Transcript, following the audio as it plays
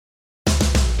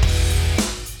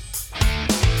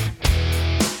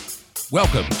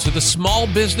Welcome to the Small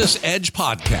Business Edge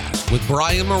podcast with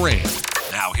Brian Moran.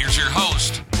 Now here's your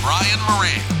host, Brian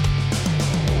Moran.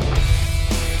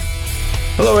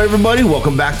 Hello, everybody.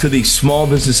 Welcome back to the Small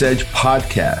Business Edge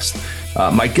podcast.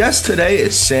 My guest today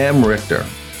is Sam Richter.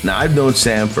 Now, I've known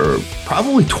Sam for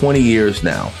probably 20 years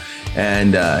now,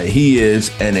 and he is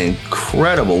an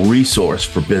incredible resource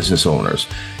for business owners.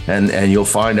 And you'll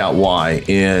find out why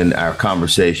in our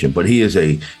conversation. But he is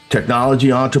a technology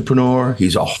entrepreneur.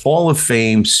 He's a Hall of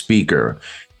Fame speaker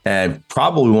and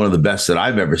probably one of the best that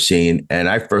I've ever seen. And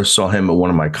I first saw him at one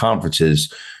of my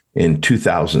conferences in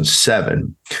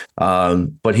 2007.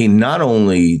 But he not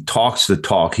only talks the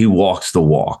talk, he walks the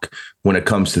walk when it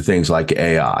comes to things like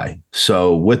AI.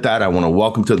 So with that, I want to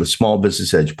welcome to the Small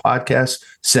Business Edge podcast,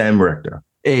 Sam Richter.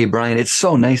 Hey, Brian, it's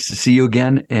so nice to see you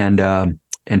again and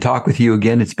talk with you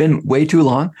again. It's been way too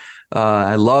long.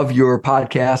 I love your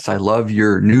podcasts. I love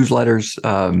your newsletters.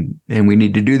 And we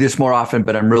need to do this more often,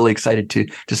 but I'm really excited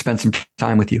to spend some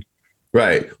time with you.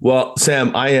 Right. Well,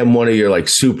 Sam, I am one of your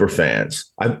super fans.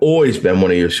 I've always been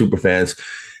one of your super fans.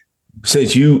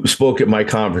 Since you spoke at my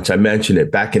conference, I mentioned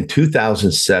it back in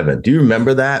 2007. Do you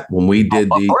remember that when we did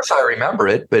Of course I remember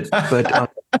it, but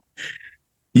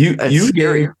you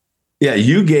scary.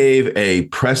 You gave a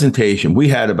presentation. We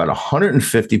had about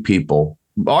 150 people,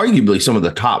 arguably some of the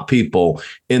top people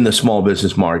in the small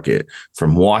business market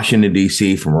from Washington,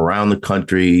 D.C., from around the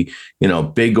country,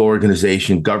 big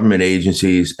organization, government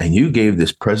agencies. And you gave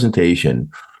this presentation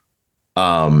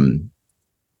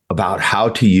about how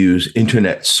to use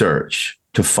internet search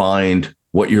to find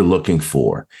what you're looking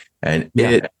for. And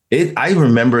I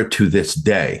remember it to this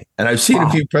day. And I've seen a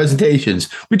few presentations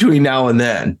between now and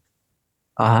then.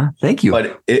 Thank you.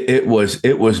 But it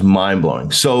was mind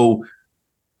blowing. So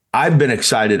I've been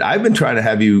excited. I've been trying to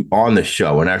have you on the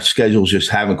show, and our schedules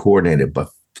just haven't coordinated. But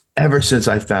ever since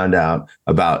I found out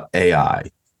about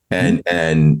AI,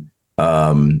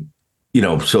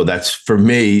 so that's for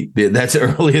me. That's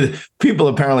early. People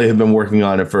apparently have been working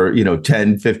on it for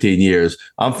 10, 15 years.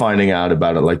 I'm finding out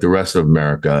about it like the rest of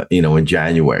America, in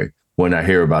January when I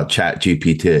hear about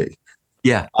ChatGPT.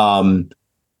 Yeah.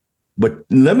 But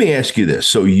let me ask you this.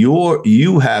 So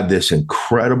you have this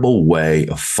incredible way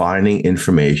of finding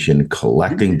information,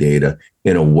 collecting data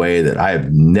in a way that I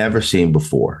have never seen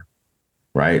before,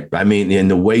 right? I mean, in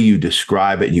the way you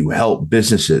describe it, you help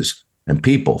businesses and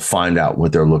people find out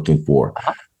what they're looking for.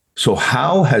 So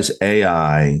how has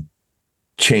AI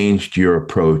changed your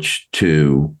approach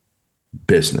to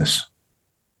business?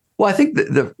 Well, I think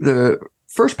the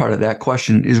first part of that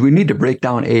question is we need to break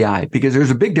down AI because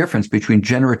there's a big difference between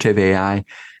generative AI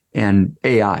and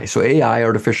AI. So AI,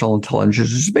 artificial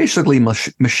intelligence, is basically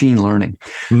machine learning.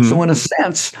 Mm-hmm. So in a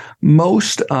sense,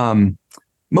 most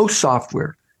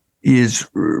software is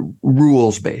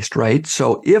rules based, right?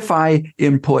 So if I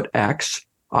input X,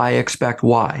 I expect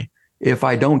Y. If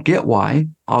I don't get Y,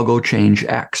 I'll go change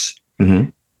X. Mm-hmm.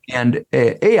 And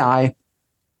AI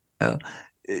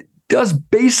does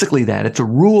basically that. It's a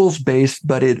rules-based,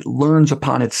 but it learns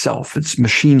upon itself. It's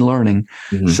machine learning.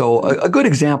 Mm-hmm. So a good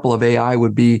example of AI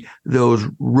would be those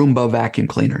Roomba vacuum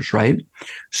cleaners, right?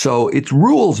 So it's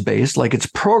rules-based, like it's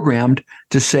programmed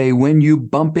to say when you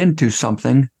bump into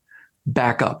something,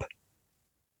 back up.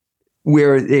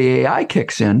 Where the AI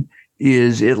kicks in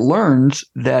is it learns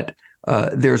that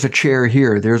there's a chair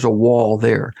here, there's a wall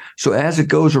there. So as it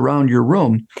goes around your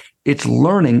room, it's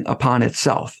learning upon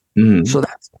itself. Mm-hmm. So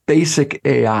that's basic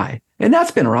AI. And that's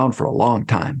been around for a long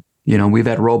time. We've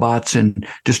had robots in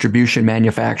distribution,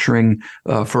 manufacturing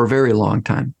for a very long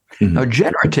time. Mm-hmm. Now,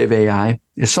 generative AI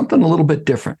is something a little bit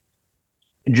different.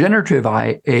 Generative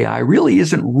AI really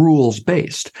isn't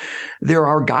rules-based. There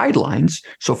are guidelines.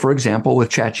 So, for example, with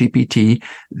ChatGPT,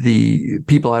 the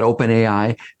people at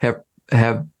OpenAI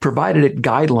have provided it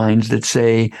guidelines that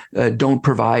say, don't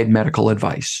provide medical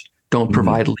advice, don't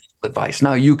provide legal advice.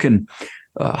 Now, you can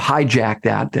hijack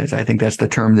that. I think that's the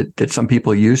term that some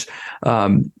people use.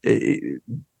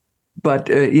 But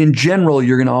in general,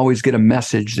 you're going to always get a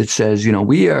message that says,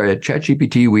 we are at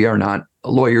ChatGPT, we are not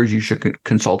lawyers. You should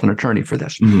consult an attorney for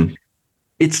this. Mm-hmm.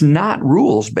 It's not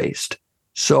rules-based.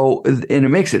 So, and it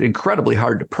makes it incredibly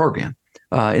hard to program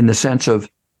in the sense of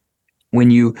when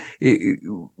you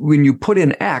put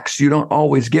in X, you don't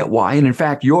always get Y. And in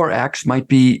fact, your X might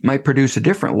produce a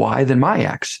different Y than my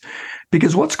X.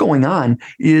 Because what's going on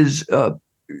is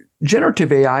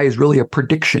generative AI is really a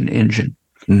prediction engine.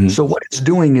 Mm-hmm. So what it's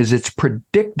doing is it's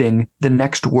predicting the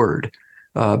next word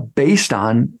based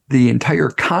on the entire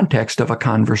context of a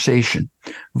conversation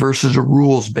versus a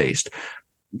rules-based.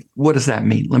 What does that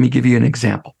mean? Let me give you an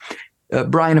example.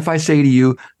 Brian, if I say to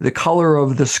you, the color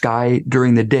of the sky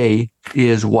during the day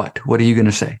is what? What are you going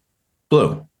to say?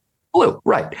 Blue. Blue,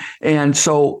 right. And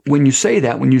so when you say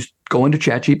that, when you go into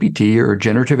ChatGPT or a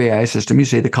generative AI system, you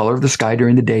say the color of the sky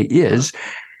during the day is,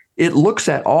 it looks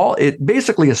at it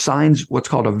basically assigns what's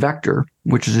called a vector,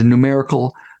 which is a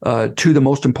numerical to the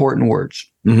most important words.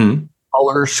 Mm-hmm.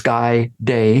 Color, sky,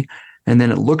 day. And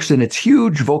then it looks in its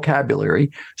huge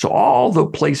vocabulary. So all the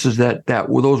places that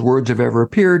those words have ever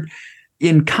appeared,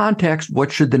 in context,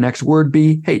 what should the next word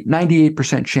be? Hey,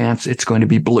 98% chance it's going to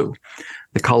be blue.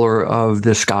 The color of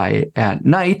the sky at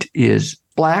night is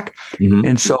black. Mm-hmm.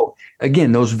 And so,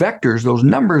 again, those vectors, those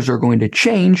numbers are going to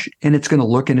change, and it's going to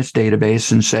look in its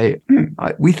database and say,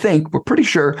 we're pretty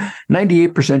sure,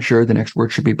 98% sure the next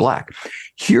word should be black.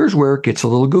 Here's where it gets a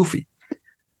little goofy.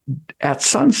 At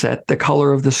sunset, the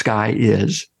color of the sky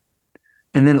is,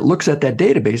 and then it looks at that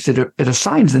database, it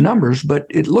assigns the numbers, but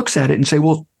it looks at it and say,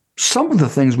 well, some of the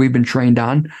things we've been trained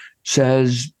on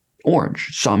says orange,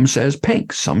 some says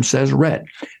pink, some says red.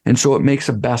 And so it makes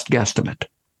a best guesstimate.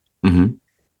 Mm-hmm.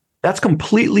 That's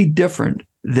completely different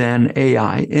than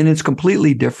AI, and it's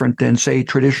completely different than, say,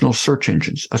 traditional search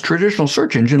engines. A traditional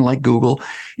search engine like Google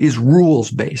is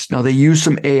rules-based. Now, they use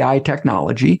some AI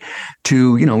technology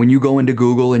to, when you go into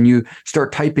Google and you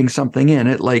start typing something in,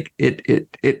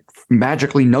 it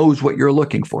magically knows what you're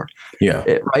looking for. Yeah.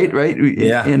 Right?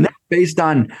 Yeah. And that's based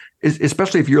on,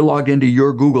 especially if you're logged into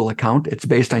your Google account, it's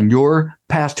based on your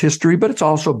past history, but it's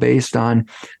also based on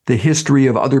the history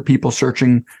of other people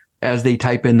searching as they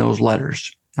type in those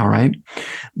letters. All right.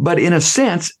 But in a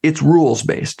sense, it's rules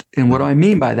based. And what I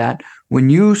mean by that, when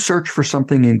you search for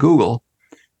something in Google,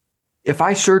 if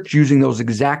I search using those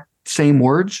exact same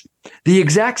words, the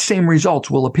exact same results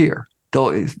will appear.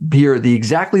 They'll appear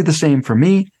exactly the same for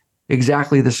me,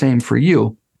 exactly the same for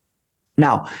you.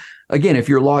 Now, again, if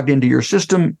you're logged into your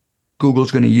system,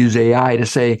 Google's going to use AI to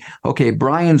say, okay,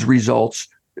 Brian's results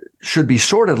should be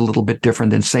sorted a little bit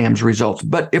different than Sam's results.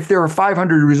 But if there are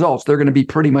 500 results, they're going to be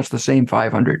pretty much the same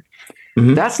 500.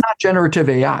 Mm-hmm. That's not generative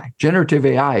AI. Generative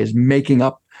AI is making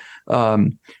up,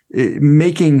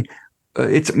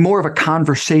 it's more of a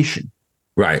conversation.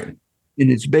 Right. And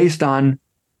it's based on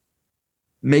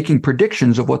making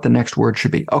predictions of what the next word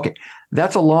should be. Okay,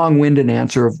 that's a long-winded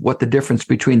answer of what the difference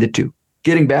between the two.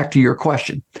 Getting back to your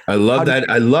question. I love that.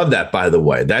 I love that, by the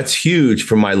way. That's huge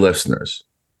for my listeners.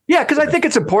 Yeah, because I think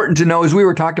it's important to know, as we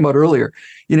were talking about earlier,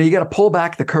 you got to pull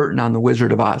back the curtain on the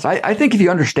Wizard of Oz. I think if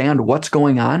you understand what's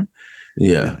going on,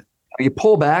 you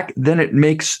pull back, then it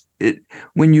makes it,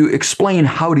 when you explain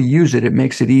how to use it, it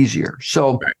makes it easier.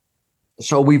 So,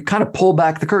 So we've kind of pulled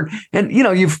back the curtain. And,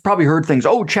 you've probably heard things,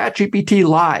 ChatGPT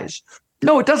lies.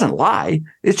 No, it doesn't lie.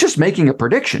 It's just making a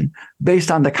prediction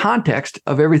based on the context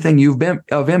of everything you've been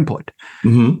of input.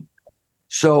 Mm-hmm.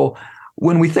 So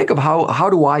when we think of how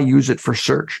do I use it for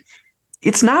search,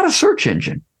 it's not a search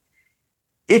engine.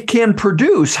 It can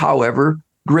produce, however,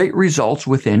 great results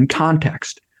within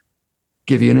context.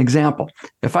 Give you an example.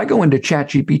 If I go into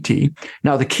ChatGPT,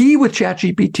 now the key with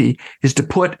ChatGPT is to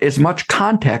put as much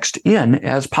context in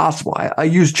as possible. I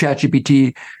use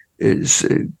ChatGPT is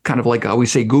kind of like I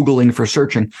always say Googling for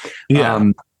searching.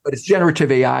 Yeah. But it's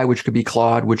generative AI, which could be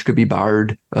Claude, which could be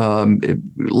Bard,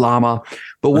 Llama,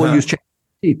 but we'll use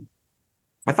ChatGPT.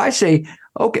 If I say,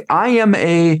 okay,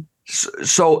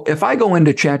 so if I go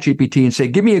into ChatGPT and say,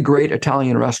 give me a great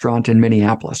Italian restaurant in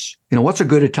Minneapolis, what's a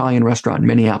good Italian restaurant in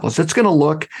Minneapolis? It's going to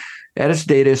look at its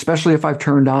data, especially if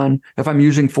if I'm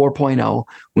using 4.0,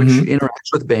 which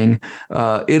interacts with Bing,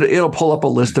 it'll pull up a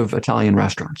list of Italian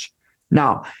restaurants.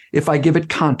 Now, if I give it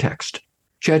context,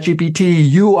 ChatGPT,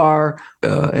 you are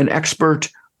an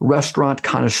expert restaurant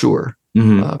connoisseur,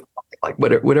 like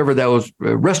whatever that was,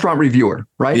 restaurant reviewer,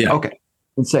 right? Yeah. Okay.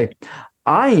 And say,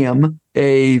 I am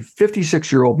a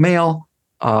 56-year-old male.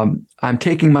 I'm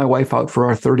taking my wife out for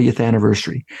our 30th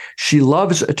anniversary. She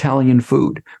loves Italian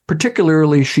food.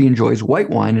 Particularly, she enjoys white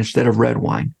wine instead of red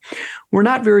wine. We're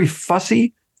not very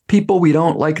fussy people. We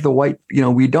don't like the white,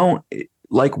 we don't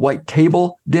like white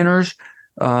table dinners,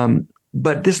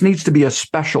 but this needs to be a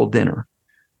special dinner.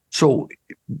 So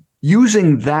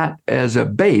using that as a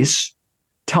base,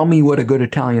 tell me what a good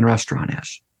Italian restaurant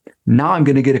is. Now I'm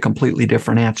going to get a completely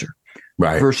different answer.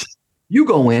 Right. Versus you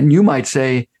go in, you might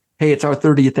say, hey, it's our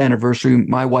 30th anniversary.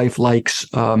 My wife likes,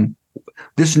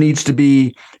 this needs to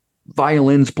be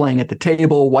violins playing at the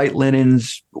table, white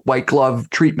linens, white glove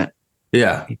treatment.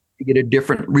 Yeah. You get a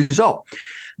different result.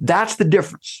 That's the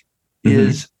difference.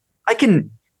 Is I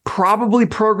can probably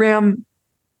program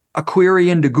a query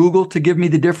into Google to give me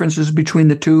the differences between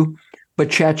the two, but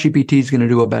ChatGPT is going to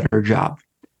do a better job.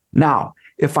 Now,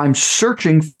 if I'm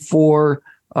searching for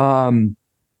find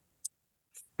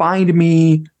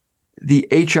me the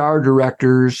HR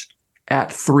directors at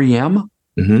 3M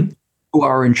who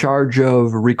are in charge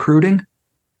of recruiting.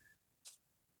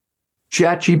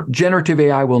 Generative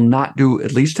AI will not do,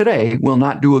 at least today, will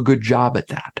not do a good job at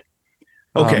that.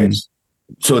 Okay.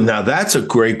 So now that's a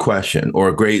great question, or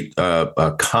a great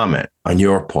comment on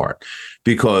your part,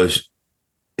 because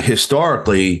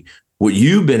historically, what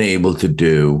you've been able to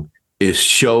do is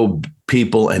show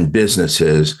people and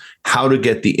businesses how to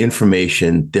get the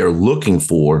information they're looking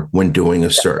for when doing a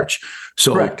search.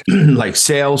 So like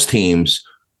sales teams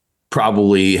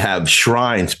probably have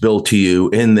shrines built to you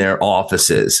in their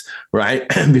offices, right?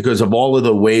 Because of all of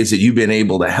the ways that you've been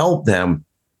able to help them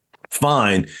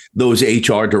find those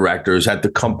HR directors at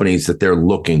the companies that they're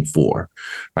looking for,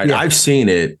 right? Yeah. I've seen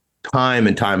it time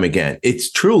and time again. It's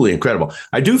truly incredible.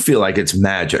 I do feel like it's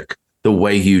magic the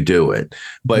way you do it.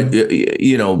 But,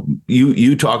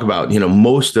 you talk about,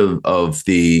 most of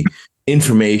the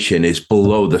information is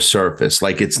below the surface.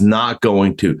 Like it's not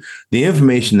going to, the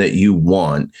information that you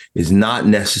want is not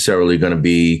necessarily going to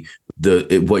be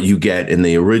what you get in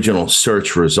the original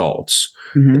search results.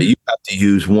 You have to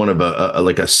use one of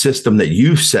a system that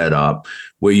you've set up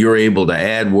where you're able to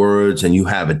add words and you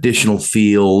have additional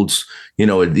fields,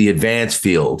 the advanced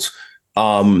fields.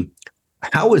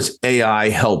 How has AI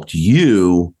helped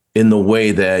you in the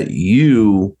way that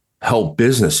you help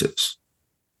businesses?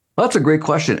 Well, that's a great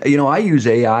question. I use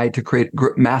AI to create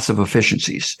massive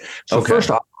efficiencies. So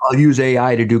first off, I'll use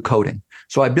AI to do coding.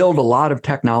 So I build a lot of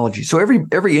technology. So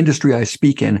every industry I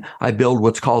speak in, I build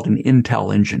what's called an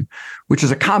Intel engine, which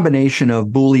is a combination of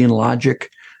Boolean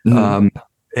logic,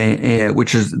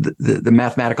 which is the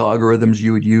mathematical algorithms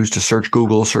you would use to search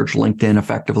Google, search LinkedIn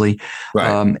effectively,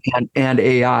 right. And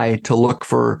AI to look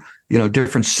for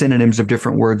different synonyms of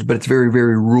different words, but it's very,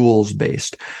 very rules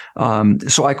based.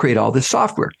 So I create all this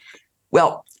software.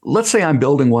 Well, let's say I'm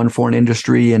building one for an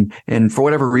industry, and for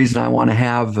whatever reason I want to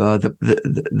have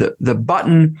the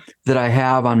button that I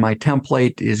have on my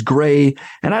template is gray,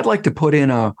 and I'd like to put in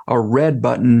a red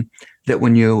button that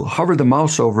when you hover the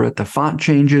mouse over it, the font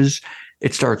changes,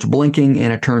 it starts blinking,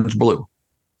 and it turns blue.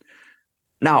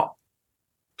 Now,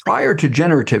 prior to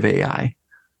generative AI,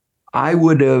 I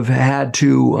would have had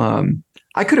to,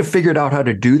 I could have figured out how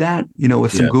to do that,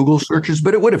 with some Google searches,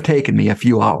 but it would have taken me a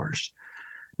few hours.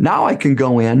 Now I can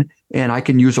go in and I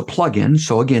can use a plugin.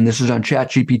 So again, this is on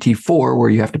ChatGPT 4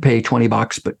 where you have to pay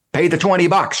 $20, but pay the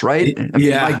 $20, right? I mean,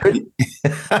 my goodness,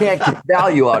 can't get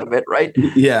value out of it, right?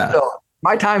 Yeah. So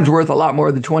my time's worth a lot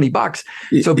more than $20.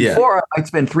 So before I'd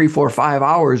spend 3, 4, 5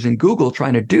 hours in Google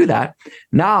trying to do that.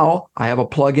 Now I have a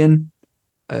plugin,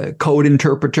 a code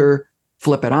interpreter,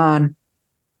 flip it on,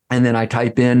 and then I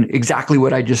type in exactly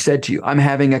what I just said to you. I'm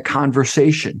having a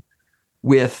conversation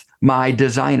with my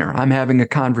designer. I'm having a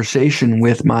conversation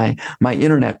with my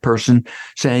internet person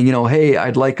saying, hey,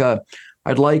 I'd like a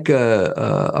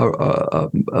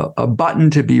button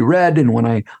to be red, and when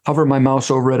I hover my mouse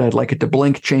over it, I'd like it to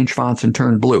blink, change fonts, and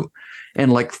turn blue.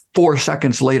 And like 4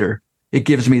 seconds later, it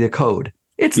gives me the code.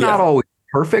 It's not always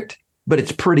perfect, but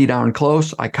it's pretty darn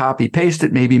close. I copy paste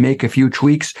it, maybe make a few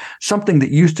tweaks. Something that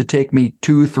used to take me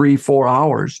 2, 3, 4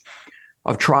 hours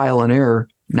of trial and error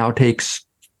now takes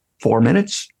 4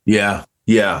 minutes. Yeah.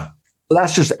 So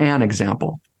that's just an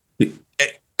example.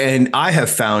 And I have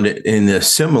found it in a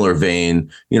similar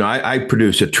vein. I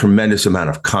produce a tremendous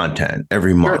amount of content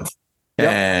every month. Sure. Yep.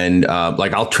 And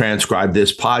I'll transcribe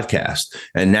this podcast.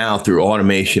 And now through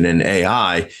automation and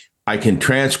AI, I can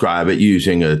transcribe it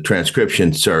using a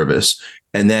transcription service.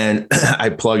 And then I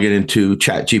plug it into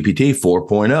ChatGPT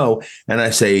 4.0 and I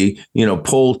say,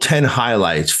 pull 10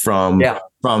 highlights from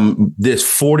this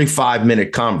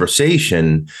 45-minute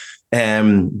conversation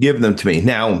and give them to me.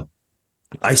 Now,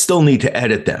 I still need to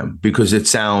edit them because it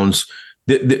sounds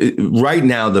right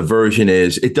now the version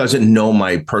is it doesn't know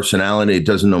my personality. It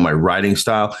doesn't know my writing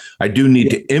style. I do need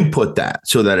to input that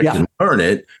so that it can learn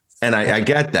it. And I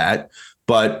get that.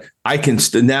 But I can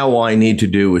now all I need to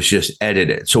do is just edit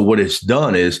it. So what it's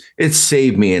done is it's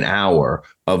saved me an hour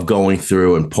of going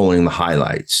through and pulling the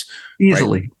highlights.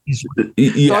 Easily.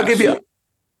 So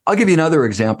I'll give you another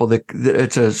example.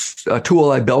 It's a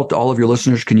tool I built. All of your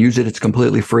listeners can use it. It's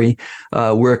completely free,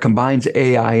 where it combines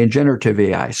AI and generative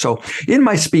AI. So in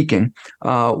my speaking,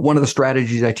 one of the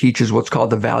strategies I teach is what's called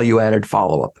the value-added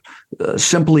follow-up.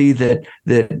 Simply that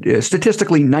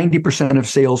statistically 90% of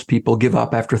salespeople give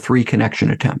up after 3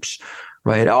 connection attempts.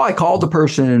 Right? Oh, I called the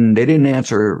person, they didn't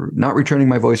answer, not returning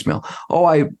my voicemail. Oh,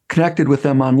 I connected with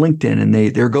them on LinkedIn and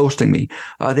they're ghosting me.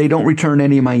 They don't return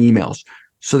any of my emails.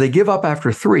 So they give up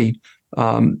after 3,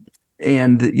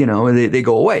 and they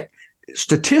go away.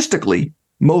 Statistically,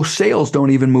 most sales don't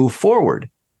even move forward.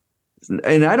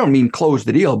 And I don't mean close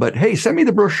the deal, but hey, send me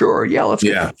the brochure. Yeah, let's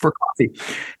go for coffee.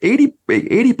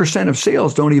 80% of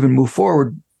sales don't even move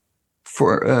forward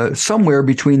for somewhere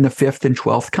between the 5th and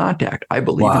 12th contact. I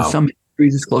believe in some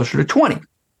industries it's closer to 20.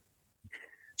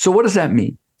 So what does that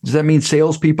mean? Does that mean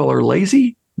salespeople are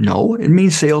lazy? No, it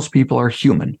means salespeople are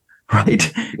human,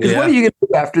 right? Because what are you going to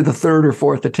do after the 3rd or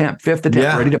 4th attempt, 5th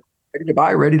attempt, ready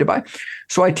to buy?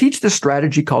 So I teach this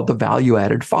strategy called the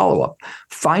value-added follow-up.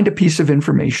 Find a piece of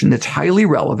information that's highly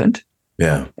relevant.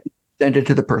 Yeah. Send it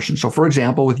to the person. So for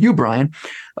example, with you, Brian,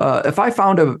 if I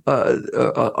found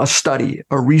a study,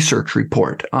 a research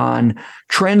report on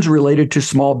trends related to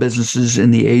small businesses in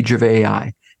the age of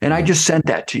AI, and I just sent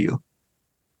that to you,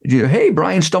 hey,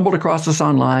 Brian, stumbled across this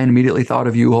online, immediately thought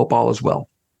of you, hope all is well.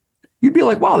 You'd be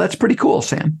like, wow, that's pretty cool,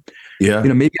 Sam. Yeah.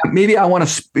 Maybe I want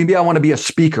to be a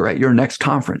speaker at your next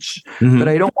conference, but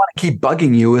I don't want to keep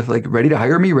bugging you with like, ready to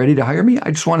hire me.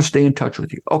 I just want to stay in touch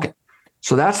with you. Okay.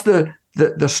 So that's the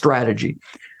strategy.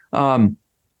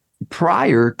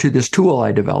 Prior to this tool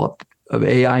I developed of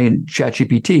AI and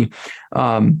ChatGPT,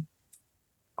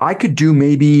 I could do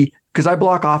because I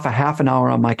block off a half an hour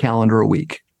on my calendar a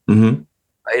week.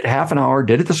 Right? Half an hour,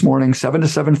 did it this morning, 7 to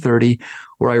 7:30,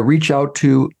 where I reach out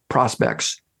to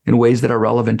prospects in ways that are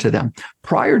relevant to them.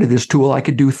 Prior to this tool, I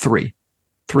could do three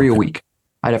a week.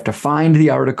 I'd have to find the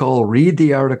article, read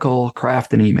the article,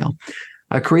 craft an email.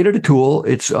 I created a tool.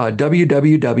 It's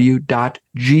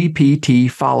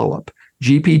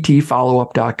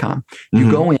gptfollow-up.com.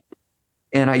 You go in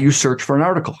and you search for an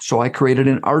article. So I created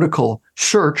an article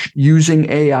search using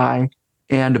AI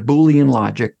and Boolean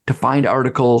logic to find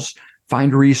articles,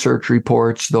 find research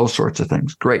reports, those sorts of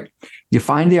things. Great. You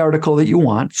find the article that you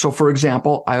want. So for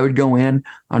example, I would go in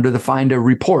under the find a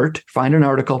report, find an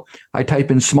article. I type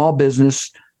in small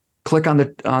business, click on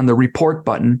the report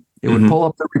button. It would pull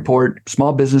up the report,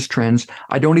 small business trends.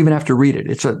 I don't even have to read it.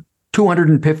 It's a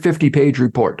 250-page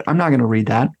report. I'm not going to read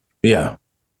that. Yeah.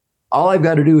 All I've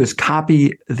got to do is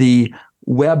copy the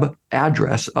web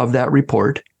address of that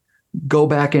report, go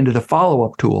back into the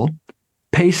follow-up tool,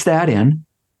 paste that in.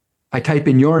 I type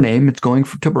in your name. It's going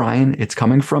to Brian. It's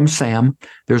coming from Sam.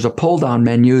 There's a pull-down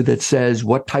menu that says,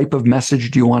 what type of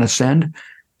message do you want to send?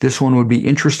 This one would be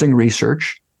interesting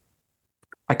research.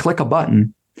 I click a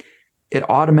button. It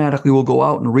automatically will go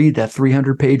out and read that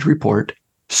 300-page report,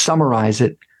 summarize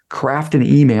it, craft an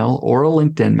email or a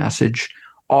LinkedIn message,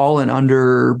 all in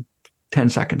under 10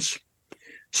 seconds.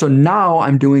 So now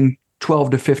I'm doing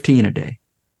 12 to 15 a day.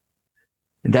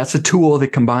 And that's a tool that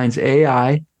combines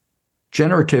AI,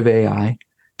 generative AI,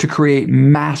 to create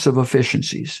massive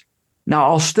efficiencies. Now,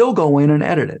 I'll still go in and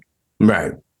edit it.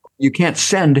 Right. You can't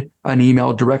send an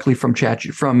email directly from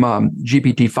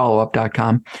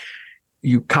gptfollowup.com.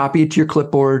 You copy it to your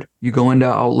clipboard, you go into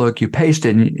Outlook, you paste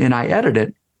it, and I edit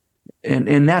it.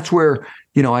 And that's where,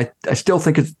 I still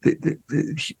think it's the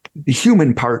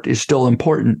human part is still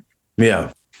important.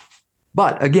 Yeah.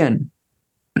 But again,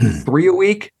 3 a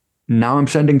week, now I'm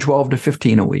sending 12 to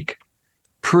 15 a week.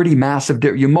 Pretty massive.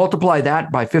 You multiply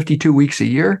that by 52 weeks a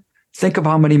year, think of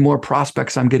how many more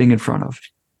prospects I'm getting in front of.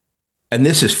 And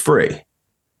this is free.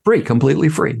 Free, completely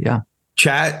free. Yeah.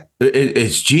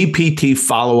 It's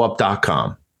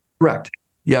gptfollowup.com. Correct.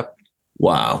 Yep.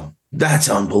 Wow. That's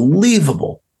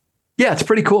unbelievable. Yeah, it's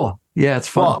pretty cool. Yeah, it's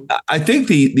fun. Well, I think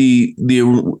the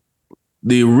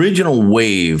original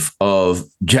wave of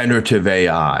generative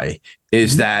AI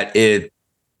is that it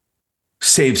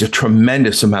saves a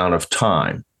tremendous amount of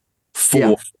time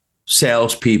for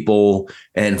salespeople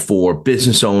and for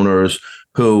business owners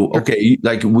who,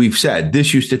 like we've said,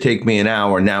 this used to take me an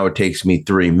hour. Now it takes me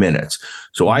 3 minutes.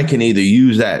 So I can either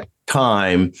use that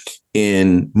time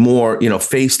in more,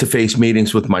 face-to-face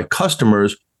meetings with my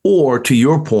customers, or to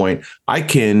your point, I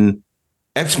can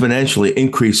exponentially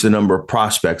increase the number of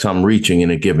prospects I'm reaching in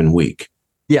a given week.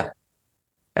 Yeah,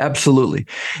 absolutely.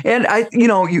 And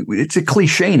it's a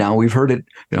cliche now. We've heard it,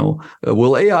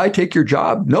 will AI take your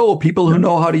job? No, people who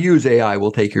know how to use AI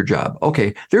will take your job.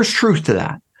 Okay, there's truth to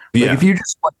that. Like if you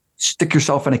just stick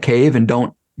yourself in a cave and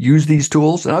don't use these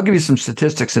tools, and I'll give you some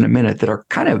statistics in a minute that are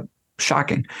kind of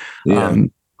shocking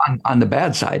on the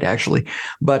bad side, actually.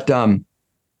 But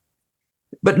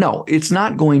no, it's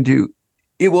not going to.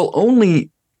 It will only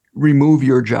remove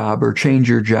your job or change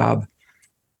your job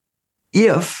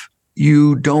if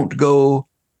you don't go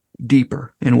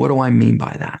deeper. And what do I mean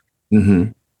by that?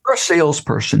 You're a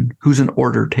salesperson who's an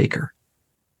order taker.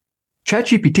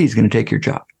 ChatGPT is going to take your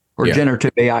job. Or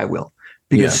generative AI will,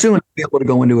 because soon you'll be able to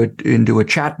go into a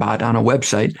chatbot on a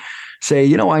website,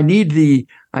 say, I need the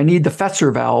I need the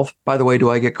Fetzer valve. By the way, do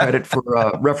I get credit for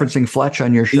referencing Fletch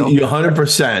on your show? 100%.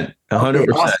 100%. Okay,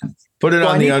 awesome. Put it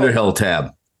on the Underhill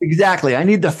tab. Exactly. I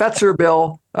need the Fetzer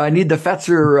bill. I need the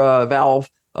Fetzer valve.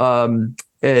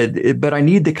 But I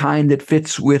need the kind that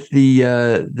fits with the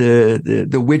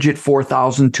widget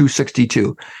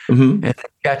 4262. Mm-hmm. And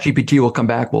ChatGPT will come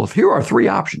back. Well, here are 3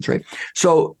 options, right?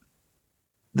 So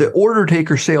the order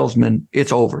taker salesman,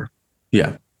 it's over.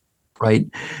 Yeah. Right.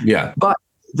 Yeah. But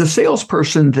the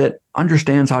salesperson that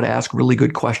understands how to ask really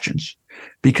good questions,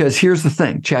 because here's the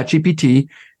thing, ChatGPT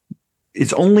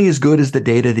is only as good as the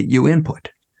data that you input.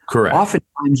 Correct.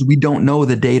 Oftentimes we don't know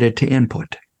the data to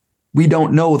input. We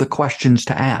don't know the questions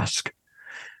to ask.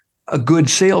 A good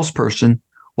salesperson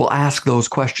will ask those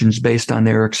questions based on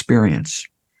their experience.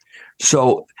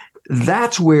 So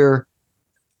that's where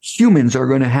humans are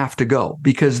going to have to go,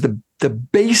 because the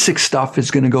basic stuff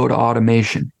is going to go to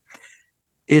automation.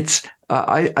 It's,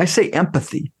 I say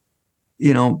empathy,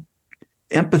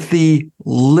 empathy,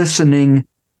 listening,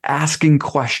 asking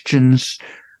questions.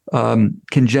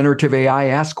 Can generative AI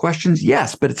ask questions?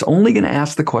 Yes, but it's only going to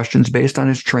ask the questions based on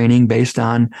its training, based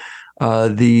on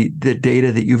the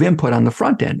data that you've input on the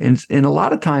front end. And a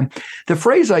lot of time, the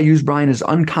phrase I use, Brian, is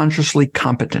unconsciously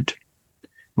competent.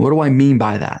 What do I mean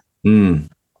by that?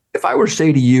 If I were to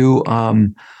say to you,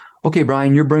 okay,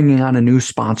 Brian, you're bringing on a new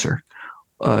sponsor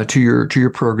to your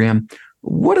program.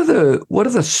 What are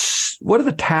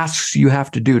the tasks you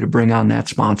have to do to bring on that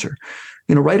sponsor?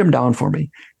 Write them down for me.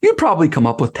 You'd probably come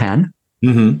up with 10,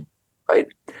 right? But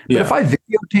if I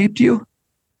videotaped you,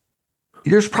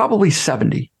 there's probably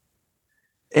 70.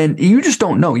 And you just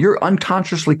don't know. You're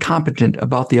unconsciously competent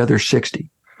about the other 60.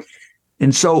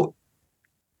 And so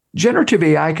generative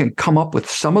AI can come up with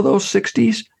some of those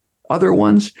 60s, other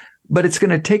ones, but it's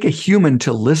going to take a human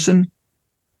to listen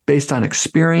based on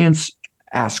experience,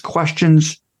 ask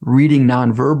questions, reading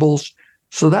nonverbals.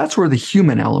 So that's where the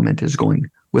human element is going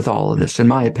with all of this, in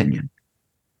my opinion.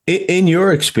 In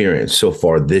your experience so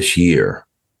far this year,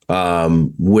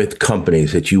 with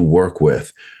companies that you work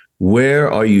with,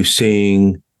 where are you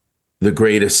seeing the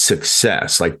greatest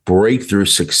success, like breakthrough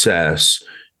success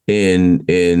in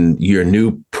your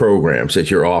new programs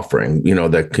that you're offering,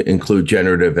 that include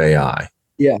generative AI?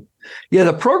 Yeah.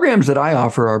 The programs that I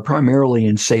offer are primarily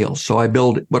in sales. So I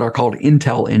build what are called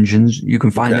Intel engines. You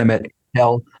can find them at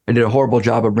Intel. I did a horrible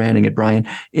job of branding it, Brian.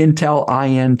 Intel,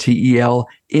 Intel,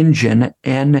 engine,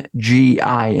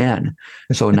 NGIN.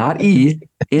 So not E,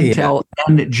 Intel,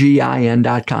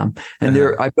 NGIN.com. And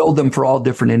I build them for all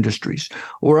different industries.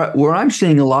 Where I'm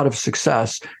seeing a lot of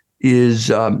success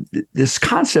is this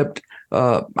concept.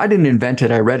 I didn't invent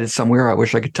it. I read it somewhere. I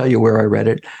wish I could tell you where I read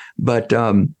it. But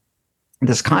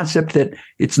this concept that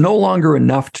it's no longer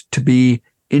enough to be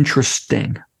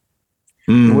interesting.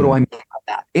 What do I mean by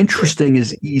that? Interesting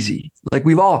is easy. Like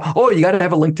you got to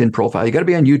have a LinkedIn profile. You got to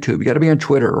be on YouTube. You got to be on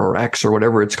Twitter or X or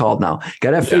whatever it's called now. You got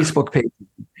to have Facebook page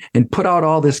and put out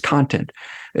all this content.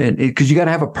 And because you got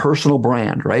to have a personal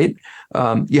brand, right?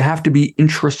 You have to be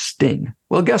interesting.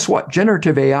 Well, guess what?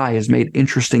 Generative AI has made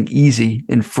interesting easy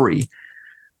and free.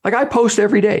 Like I post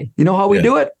every day. You know how we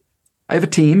do it? I have a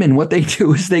team, and what they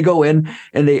do is they go in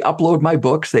and they upload my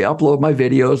books, they upload my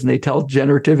videos, and they tell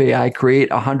generative AI, create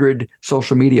 100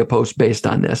 social media posts based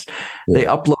on this. Yeah. They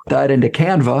upload that into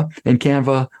Canva, and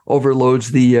Canva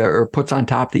overloads or puts on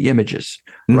top the images,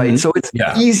 right? So it's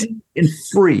easy and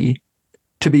free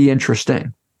to be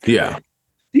interesting. Yeah.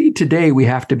 See, today we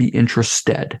have to be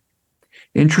interested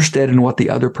in what the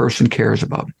other person cares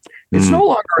about. It's no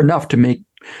longer enough to make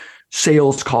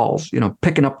sales calls,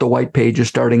 picking up the white pages,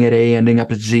 starting at A, ending up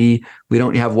at Z. We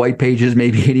don't have white pages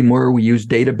maybe anymore. We use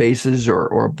databases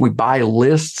or we buy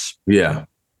lists. Yeah.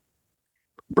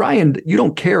 Brian, you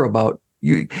don't care about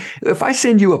you. If I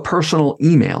send you a personal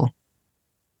email,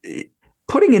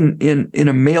 putting in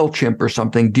a MailChimp or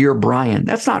something, dear Brian,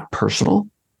 that's not personal,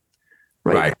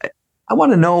 right? I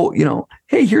want to know,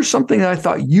 hey, here's something that I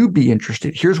thought you'd be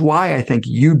interested. Here's why I think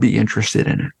you'd be interested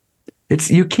in it.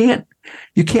 You can't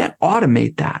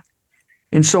automate that.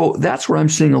 And so that's where I'm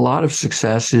seeing a lot of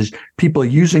success is people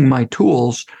using my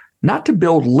tools, not to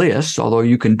build lists, although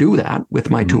you can do that with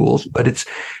my tools, but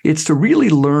it's to really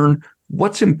learn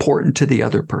what's important to the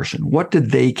other person. What do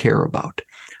they care about?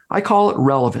 I call it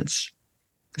relevance.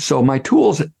 So my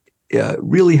tools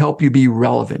really help you be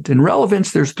relevant. And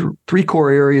relevance, there's 3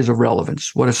 core areas of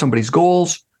relevance. What are somebody's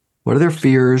goals? What are their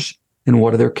fears? And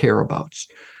what are their care abouts?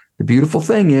 The beautiful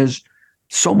thing is,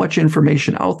 so much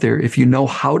information out there. If you know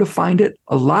how to find it,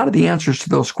 a lot of the answers to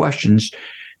those questions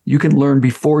you can learn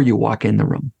before you walk in the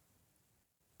room.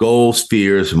 Goals,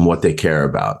 fears, and what they care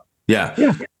about.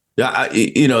 Yeah. Yeah,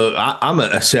 I'm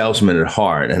a salesman at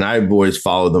heart, and I've always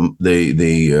followed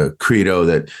the credo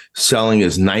that selling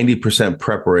is 90%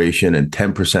 preparation and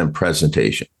 10%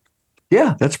 presentation.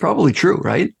 Yeah, that's probably true,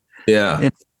 right? Yeah.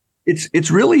 And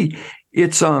it's really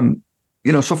so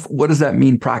what does that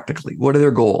mean practically? What are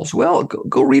their goals? Well,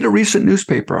 go read a recent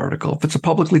newspaper article. If it's a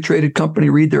publicly traded company,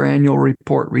 read their annual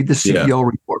report, read the CEO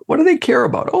report. What do they care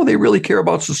about? Oh, they really care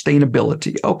about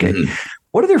sustainability. Okay. Mm-hmm.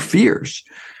 What are their fears?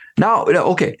 Now,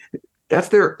 okay, that's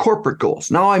their corporate goals.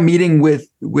 Now I'm meeting with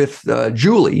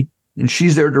Julie, and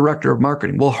she's their director of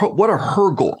marketing. Well, what are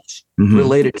her goals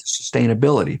related to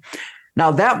sustainability? Now,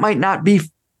 that might not be,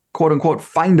 quote unquote,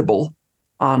 findable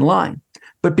online.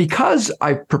 But because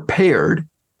I've prepared,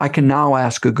 I can now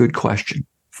ask a good question.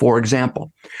 For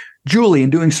example, Julie, in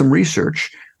doing some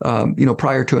research,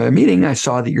 prior to a meeting, I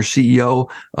saw that your CEO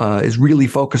is really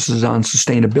focuses on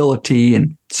sustainability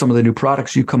and some of the new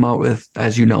products you come out with.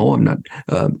 As you know, I'm not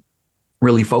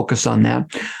really focused on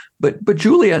that. But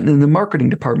Julia, in the marketing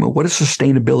department, what does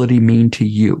sustainability mean to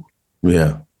you?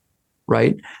 Yeah.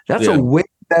 Right? That's a way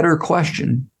better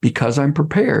question because I'm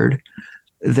prepared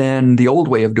than the old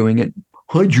way of doing it.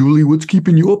 Hi, Julie, what's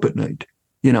keeping you up at night?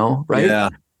 Right? Yeah.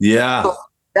 Yeah. So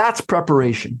that's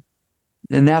preparation.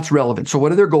 And that's relevant. So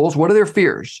what are their goals? What are their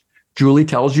fears? Julie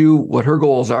tells you what her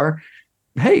goals are.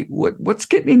 Hey, what's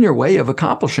getting in your way of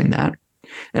accomplishing that?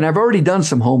 And I've already done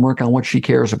some homework on what she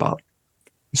cares about.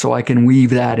 So I can weave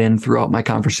that in throughout my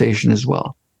conversation as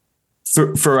well.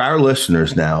 For our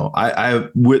listeners now,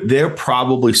 they're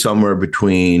probably somewhere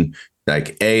between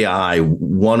like AI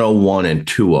 101 and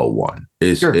 201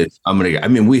 Sure.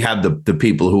 we have the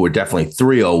people who are definitely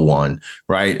 301,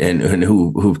 right? And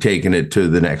who've taken it to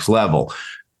the next level.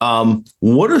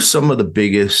 What are some of the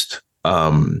biggest, I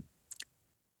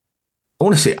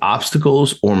want to say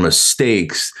obstacles or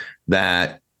mistakes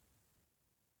that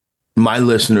my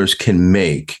listeners can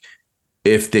make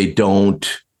if they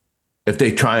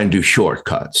try and do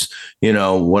shortcuts?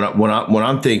 What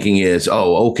I'm thinking is,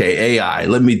 okay, AI,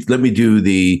 let me do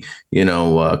the,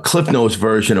 Cliff Notes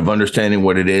version of understanding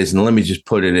what it is. And let me just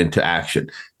put it into action.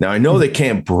 Now, I know they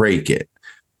can't break it,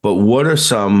 but what are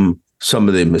some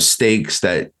of the mistakes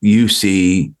that you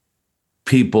see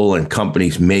people and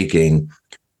companies making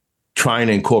trying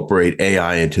to incorporate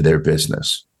AI into their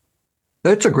business?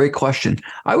 That's a great question.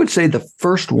 I would say the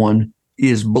first one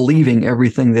is believing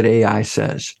everything that AI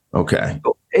says. Okay.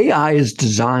 So AI is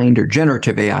designed, or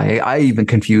generative AI, I even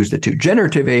confused the two.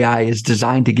 Generative AI is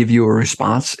designed to give you a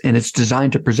response, and it's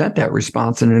designed to present that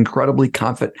response in an incredibly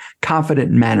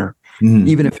confident manner,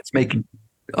 even if it's making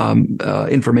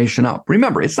information up.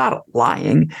 Remember, it's not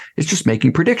lying. It's just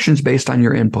making predictions based on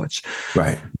your inputs.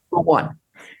 Right. Number one,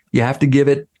 you have to give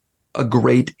it a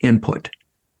great input,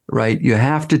 right? You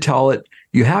have to tell it,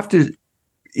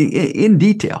 in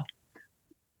detail.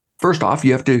 First off,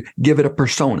 you have to give it a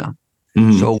persona.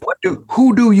 So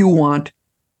who do you want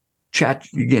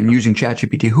using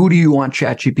ChatGPT, who do you want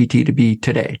ChatGPT to be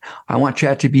today? I want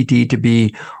ChatGPT to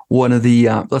be one of the,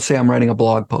 let's say I'm writing a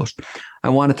blog post. I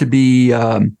want it to be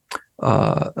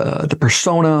the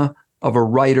persona of a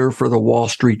writer for the Wall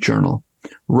Street Journal.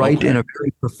 Write in a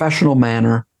very professional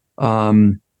manner,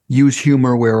 use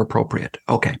humor where appropriate.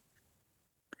 Okay.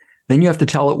 Then you have to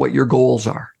tell it what your goals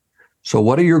are. So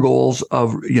what are your goals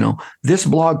of, this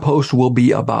blog post will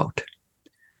be about?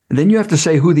 And then you have to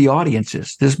say who the audience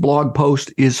is. This blog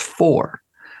post is for.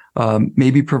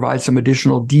 Maybe provide some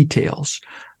additional details.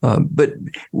 But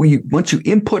once you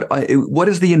input, what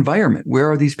is the environment? Where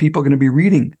are these people going to be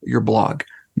reading your blog?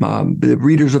 The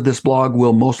readers of this blog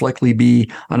will most likely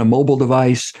be on a mobile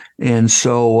device, and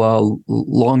so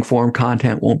long form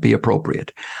content won't be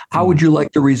appropriate. How would you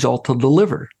like the result to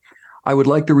deliver? I would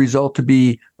like the result to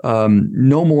be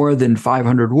no more than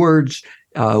 500 words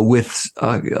with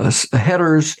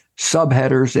headers,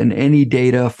 subheaders, and any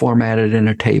data formatted in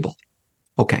a table.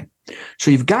 Okay. So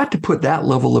you've got to put that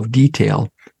level of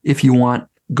detail if you want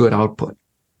good output.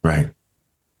 Right.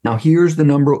 Now, here's the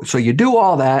number. So you do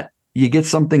all that, you get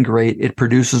something great. It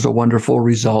produces a wonderful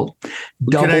result.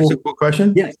 Can I ask a quick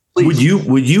question? Yes, please.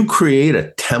 Would you create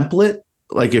a template?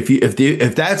 Like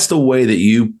if that's the way that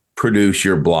you produce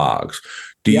your blogs,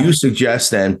 do you suggest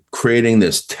then creating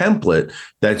this template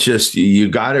that's just, you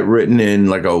got it written in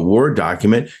like a Word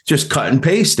document, just cut and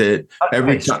paste it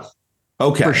every time?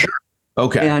 Okay. For sure.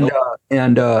 Okay. And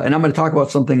I'm going to talk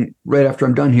about something right after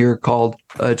I'm done here called,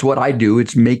 it's what I do.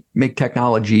 It's make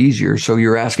technology easier. So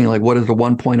you're asking like, what does the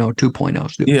 1.0,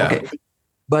 2.0s do? Yeah. Okay.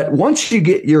 But once you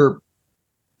get your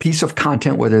piece of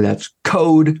content, whether that's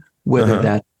code, whether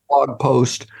that's blog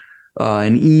post,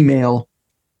 an email,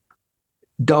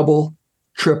 double,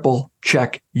 triple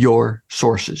check your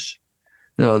sources.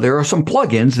 Now, there are some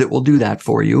plugins that will do that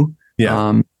for you.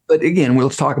 Yeah. But again,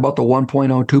 let's talk about the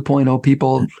 1.0, 2.0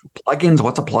 people. Plugins,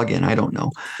 what's a plugin? I don't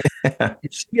know.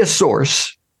 You see a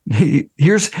source.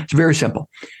 It's very simple.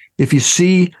 If you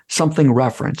see something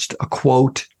referenced, a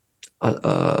quote,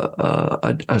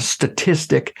 a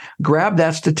statistic, grab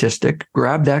that statistic,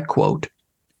 grab that quote,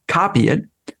 copy it,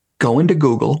 go into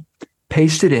Google,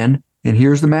 paste it in, and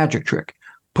here's the magic trick.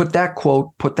 Put that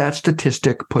quote, put that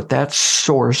statistic, put that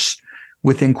source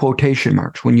within quotation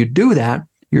marks. When you do that,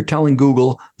 you're telling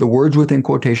Google the words within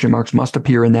quotation marks must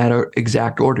appear in that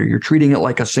exact order. You're treating it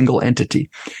like a single entity.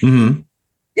 Mm-hmm.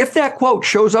 If that quote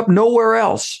shows up nowhere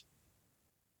else,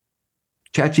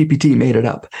 ChatGPT made it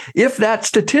up. If that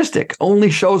statistic only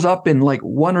shows up in like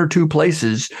one or two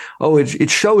places, it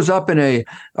shows up in a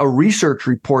research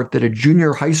report that a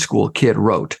junior high school kid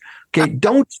wrote. Okay,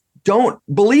 don't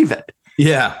believe it.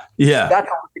 Yeah. That's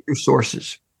how you get your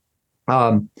sources.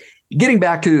 Getting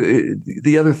back to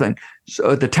the other thing,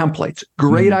 so the templates,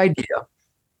 great idea.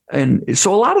 And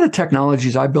so a lot of the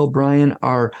technologies I build, Brian,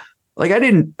 are like I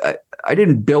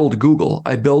didn't build Google.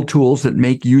 I build tools that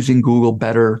make using Google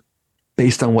better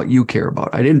based on what you care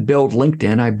about. I didn't build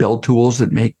LinkedIn. I build tools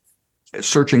that make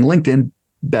searching LinkedIn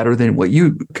better than what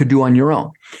you could do on your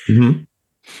own. Mm-hmm.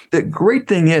 The great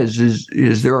thing is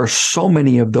there are so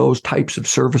many of those types of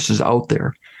services out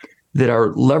there that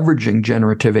are leveraging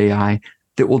generative AI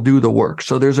that will do the work.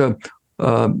 So there's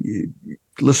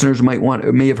listeners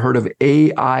may have heard of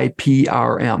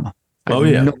AIPRM. Oh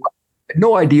yeah.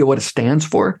 No idea what it stands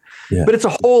for, but it's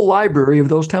a whole library of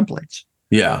those templates.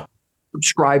 Yeah.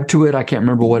 Subscribe to it. I can't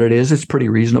remember what it is. It's pretty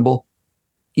reasonable.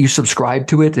 You subscribe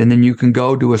to it, and then you can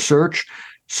go do a search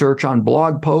on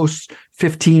blog posts.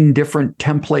 15 different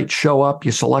templates show up.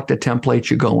 You select a template,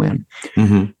 you go in.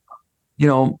 Mm-hmm.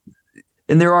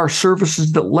 And there are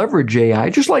services that leverage AI,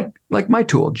 just like my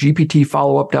tool,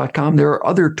 gptfollowup.com. There are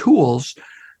other tools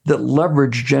that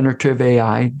leverage generative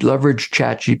AI, leverage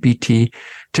ChatGPT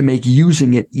to make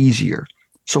using it easier.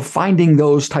 So finding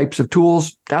those types of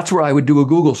tools, that's where I would do a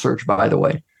Google search, by the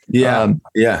way. Yeah.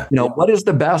 What is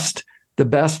the best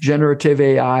generative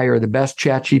AI or the best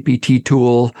ChatGPT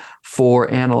tool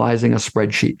for analyzing a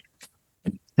spreadsheet?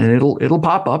 And it'll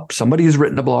pop up. Somebody has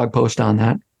written a blog post on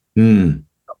that. Mm.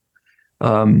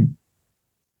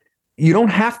 You don't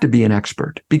have to be an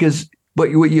expert, because what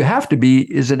you have to be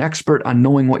is an expert on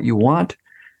knowing what you want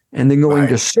and then going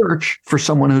to search for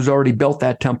someone who's already built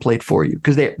that template for you,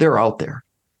 because they're out there.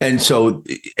 And so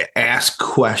ask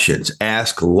questions,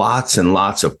 ask lots and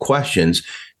lots of questions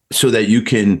so that you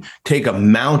can take a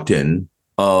mountain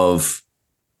of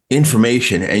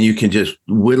information and you can just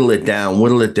whittle it down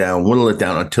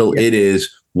until it is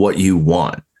what you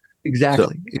want.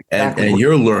 Exactly. And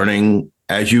you're learning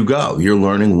as you go. You're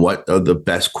learning what are the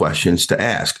best questions to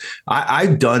ask.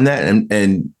 I've done that.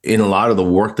 And in a lot of the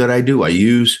work that I do, I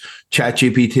use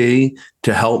ChatGPT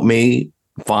to help me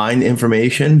find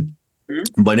information.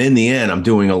 But in the end, I'm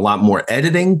doing a lot more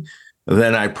editing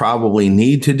than I probably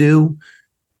need to do.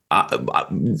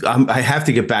 I have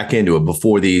to get back into it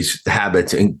before these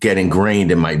habits get ingrained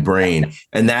in my brain.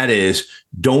 And that is,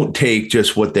 don't take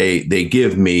just what they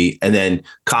give me and then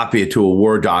copy it to a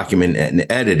Word document and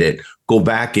edit it. Go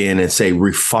back in and say,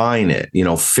 refine it,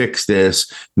 fix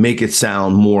this, make it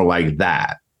sound more like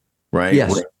that. Right?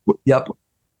 Yes. Yep.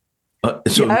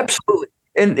 Absolutely.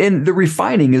 And the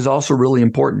refining is also really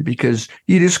important, because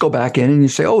you just go back in and you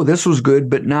say, oh, this was good,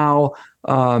 but now,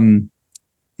 I'd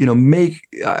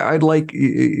like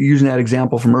using that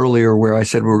example from earlier where I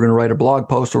said we're going to write a blog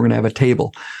post, we're going to have a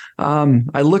table.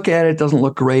 I look at it, doesn't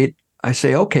look great. I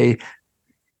say, okay,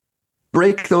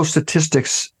 break those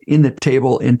statistics in the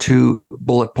table into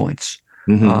bullet points.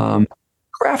 Mm-hmm.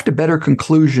 Craft a better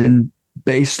conclusion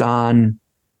based on,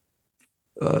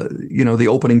 the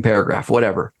opening paragraph,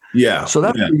 whatever. Yeah. So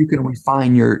that's where you can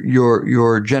refine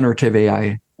your generative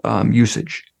AI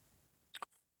usage.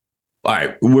 All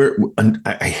right.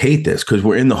 I hate this because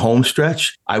we're in the home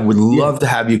stretch. I would love to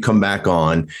have you come back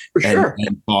on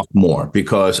and talk more,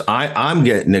 because I'm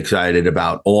getting excited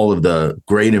about all of the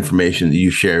great information that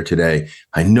you shared today.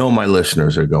 I know my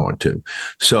listeners are going to.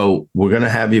 So we're going to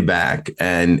have you back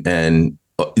and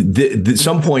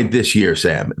some point this year,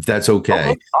 Sam, if that's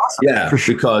okay. Oh, awesome. Yeah, for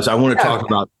sure. Because I want to talk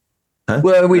about. Huh?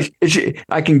 Well,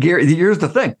 I can guarantee. Here's the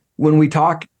thing: when we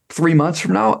talk 3 months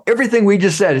from now, everything we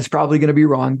just said is probably going to be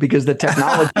wrong, because the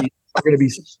technology are going to be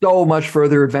so much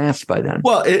further advanced by then.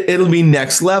 Well, it'll be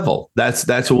next level. That's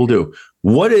what we'll do.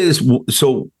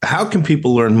 So how can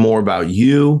people learn more about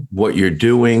you, what you're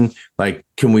doing? Like,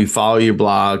 can we follow your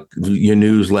blog, your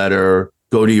newsletter,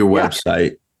 go to your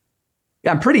website?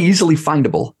 Yeah, I'm pretty easily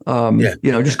findable.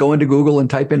 Just go into Google and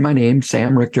type in my name,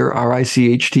 Sam Richter,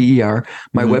 Richter.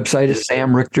 My website is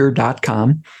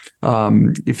samrichter.com.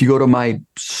 If you go to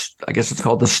I guess it's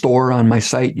called the store on my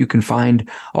site, you can find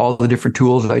all the different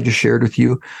tools that I just shared with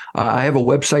you. I have a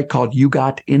website called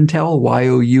YouGotIntel,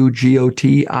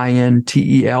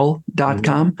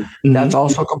 YouGotIntel.com. That's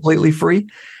also completely free,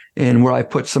 and where I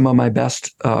put some of my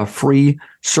best free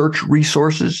search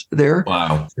resources there.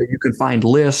 Wow. So you can find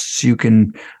lists, you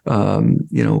can,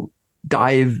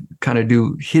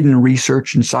 do hidden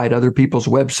research inside other people's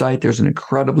website. There's an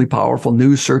incredibly powerful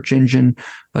news search engine,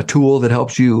 a tool that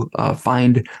helps you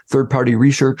find third-party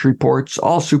research reports,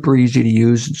 all super easy to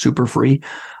use and super free.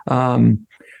 So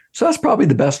that's probably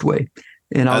the best way.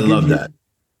 And I love that.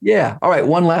 Yeah. All right.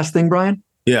 One last thing, Brian.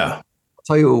 Yeah. I'll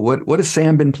tell you what has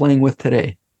Sam been playing with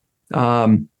today?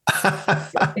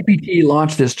 GPT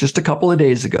launched this just a couple of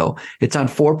days ago. It's on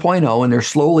 4.0 and they're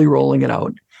slowly rolling it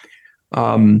out.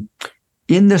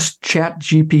 In this Chat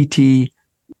GPT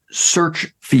search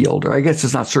field, or I guess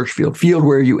it's not search field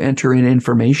where you enter in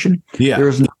information,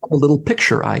 there's a little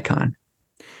picture icon.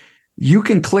 You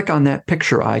can click on that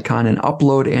picture icon and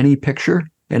upload any picture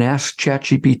and ask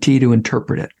ChatGPT to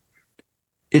interpret it.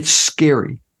 It's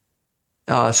scary.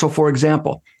 So for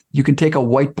example, you can take a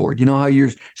whiteboard. You know how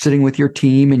you're sitting with your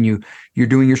team and you're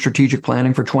doing your strategic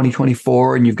planning for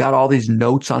 2024 and you've got all these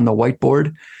notes on the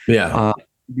whiteboard? Yeah.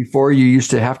 Before you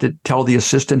used to have to tell the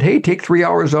assistant, hey, take 3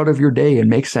 hours out of your day and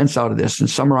make sense out of this and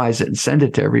summarize it and send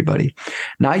it to everybody.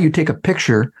 Now you take a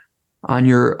picture on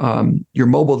your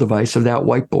mobile device of that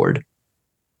whiteboard.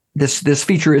 This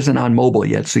feature isn't on mobile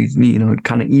yet, so you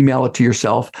kind of email it to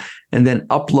yourself and then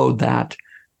upload that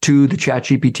to the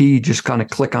ChatGPT. Just kind of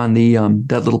click on the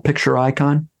that little picture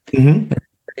icon. And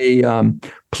say,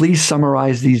 please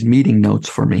summarize these meeting notes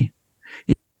for me.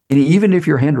 And even if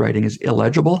your handwriting is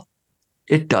illegible,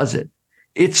 it does it.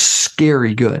 It's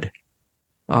scary good.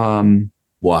 Wow.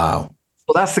 Well,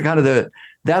 that's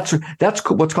that's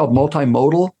what's called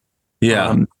multimodal.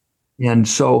 Yeah. And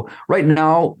so right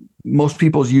now, most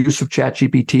people's use of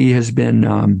ChatGPT has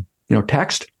been,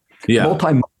 text. Yeah.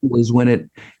 Multimodal is when it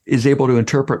is able to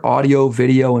interpret audio,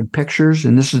 video, and pictures.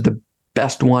 And this is the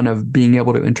best one of being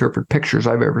able to interpret pictures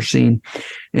I've ever seen.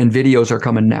 And videos are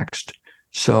coming next.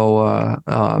 So,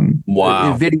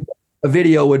 wow. A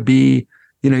video would be,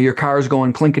 your car's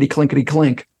going clinkety, clinkety,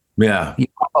 clink. Yeah. You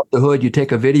pop up the hood, you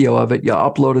take a video of it, you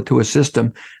upload it to a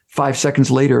system. 5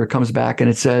 seconds later, it comes back and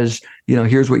it says,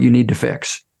 here's what you need to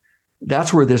fix.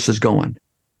 That's where this is going.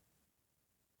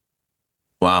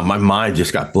 Wow. My mind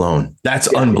just got blown. That's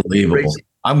unbelievable.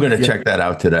 I'm going to check that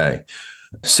out today.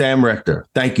 Sam Richter,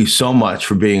 thank you so much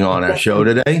for being on our show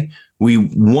today. We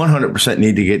 100%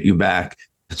 need to get you back.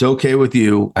 It's okay with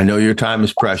you. I know your time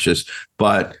is precious,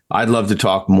 but I'd love to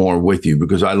talk more with you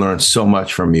because I learned so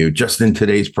much from you just in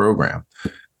today's program.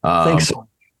 Thanks.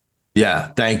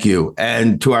 Yeah, thank you.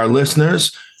 And to our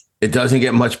listeners, it doesn't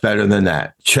get much better than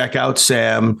that. Check out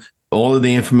Sam, all of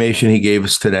the information he gave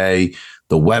us today,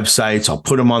 the websites. I'll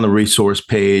put them on the resource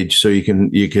page so you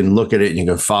can look at it and you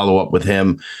can follow up with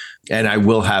him. And I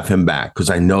will have him back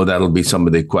because I know that'll be some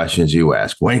of the questions you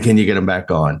ask. When can you get him back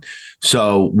on?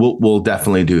 So we'll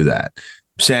definitely do that.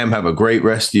 Sam, have a great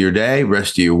rest of your day,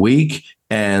 rest of your week.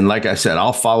 And like I said,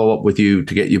 I'll follow up with you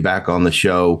to get you back on the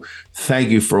show. Thank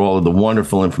you for all of the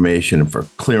wonderful information and for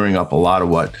clearing up a lot of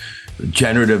what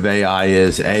generative AI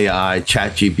is,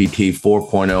 ChatGPT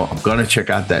 4.0. I'm going to check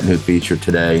out that new feature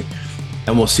today.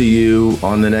 And we'll see you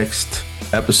on the next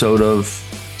episode of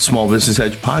Small Business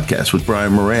Edge podcast with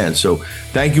Brian Moran. So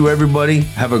thank you, everybody.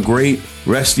 Have a great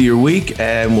rest of your week,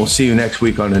 and we'll see you next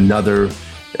week on another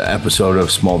episode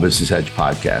of Small Business Edge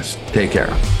podcast. Take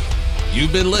care.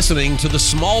 You've been listening to the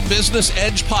Small Business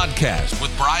Edge podcast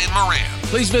with Brian Moran.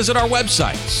 Please visit our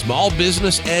website,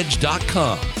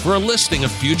 smallbusinessedge.com, for a listing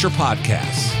of future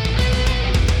podcasts.